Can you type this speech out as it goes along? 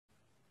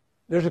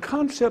There's a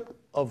concept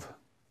of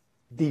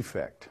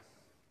defect.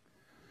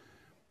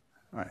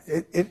 All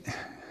right.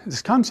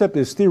 This concept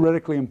is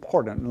theoretically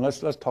important, and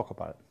let's talk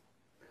about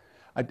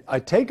it. I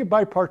take a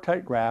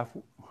bipartite graph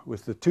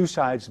with the two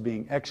sides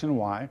being x and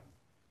y,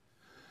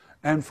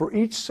 and for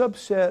each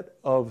subset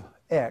of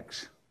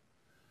x,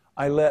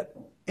 I let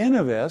n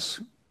of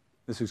s,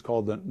 this is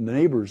called the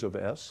neighbors of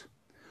s,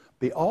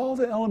 be all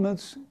the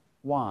elements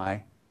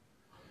y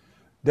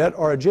that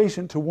are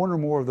adjacent to one or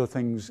more of the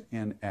things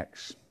in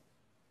x.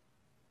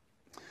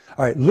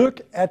 All right,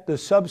 look at the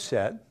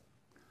subset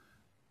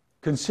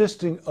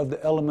consisting of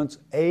the elements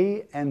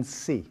A and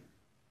C.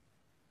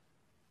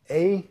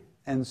 A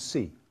and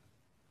C.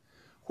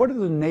 What are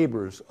the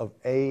neighbors of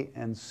A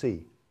and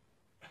C?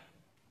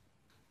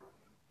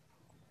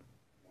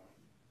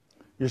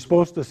 You're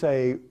supposed to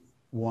say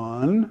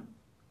 1,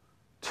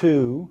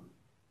 2,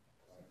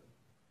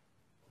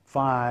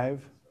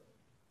 5,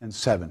 and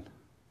 7.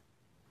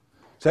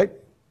 Is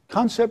that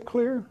concept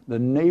clear? The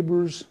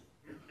neighbors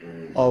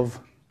of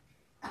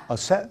a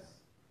set?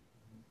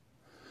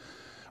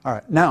 All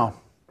right, now,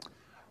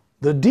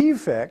 the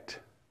defect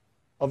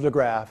of the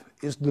graph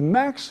is the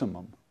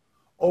maximum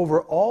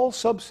over all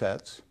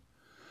subsets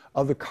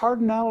of the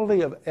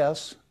cardinality of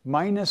S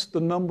minus the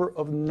number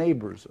of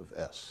neighbors of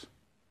S,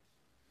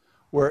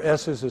 where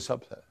S is a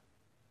subset.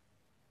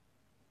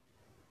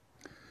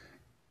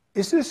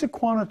 Is this a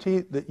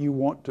quantity that you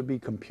want to be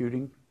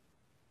computing?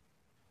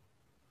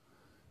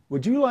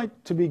 Would you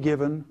like to be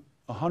given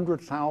a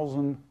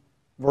 100,000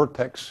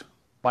 vertex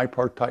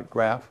bipartite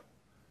graph,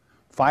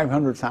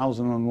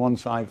 500,000 on one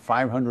side,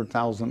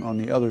 500,000 on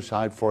the other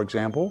side, for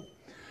example,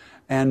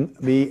 and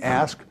be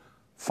asked,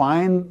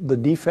 find the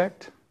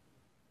defect?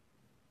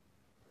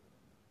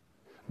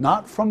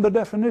 Not from the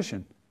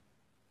definition,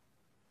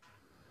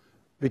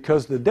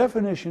 because the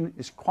definition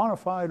is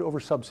quantified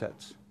over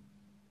subsets.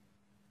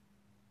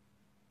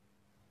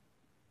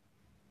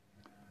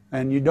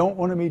 And you don't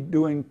want to be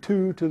doing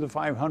 2 to the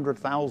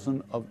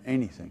 500,000 of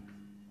anything.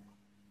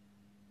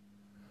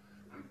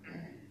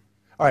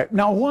 All right,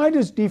 now why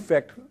does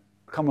defect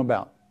come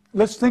about?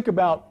 Let's think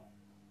about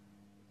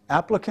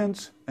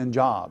applicants and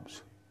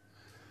jobs.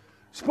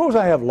 Suppose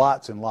I have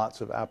lots and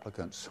lots of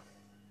applicants,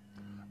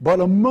 but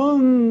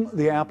among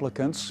the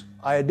applicants,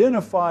 I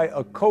identify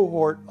a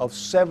cohort of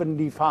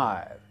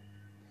 75.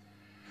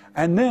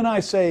 And then I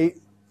say,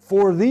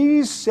 for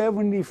these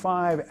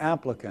 75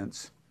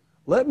 applicants,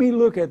 let me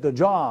look at the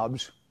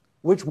jobs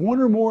which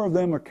one or more of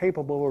them are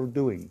capable of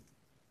doing.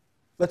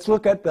 Let's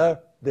look at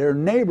their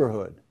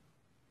neighborhood.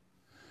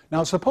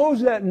 Now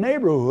suppose that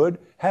neighborhood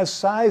has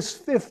size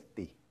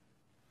 50.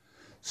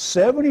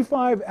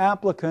 75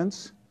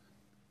 applicants,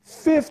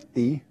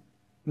 50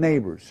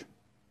 neighbors.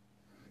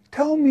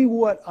 Tell me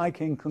what I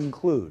can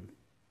conclude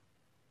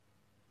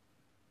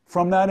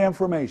from that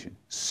information.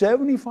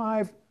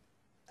 75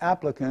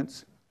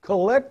 applicants,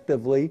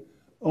 collectively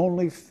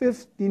only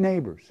 50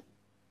 neighbors.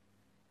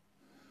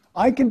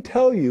 I can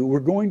tell you we're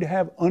going to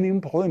have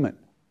unemployment.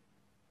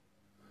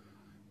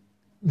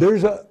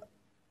 There's a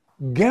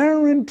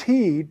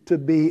guaranteed to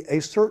be a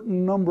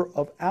certain number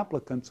of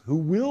applicants who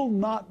will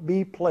not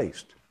be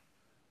placed.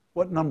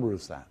 What number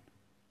is that?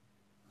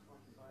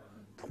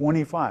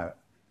 25.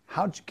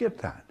 How'd you get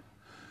that?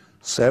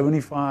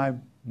 75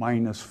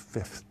 minus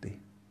 50.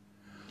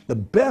 The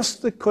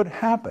best that could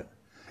happen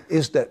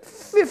is that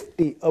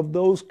 50 of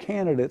those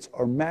candidates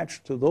are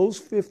matched to those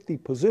 50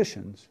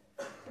 positions,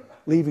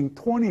 leaving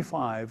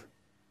 25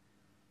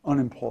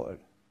 unemployed.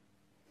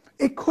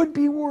 It could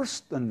be worse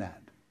than that.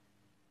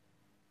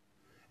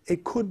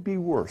 It could be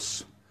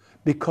worse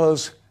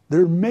because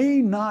there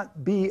may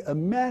not be a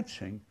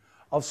matching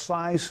of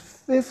size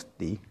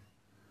 50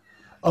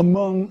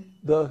 among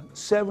the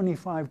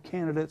 75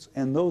 candidates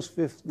and those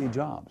 50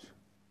 jobs.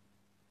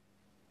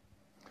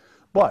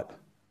 But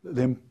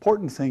the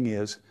important thing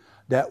is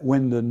that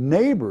when the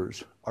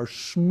neighbors are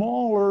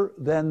smaller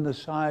than the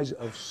size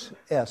of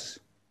S,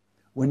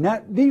 when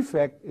that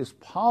defect is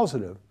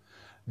positive,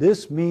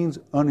 this means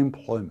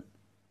unemployment.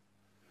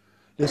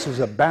 This is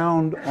a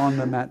bound on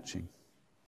the matching.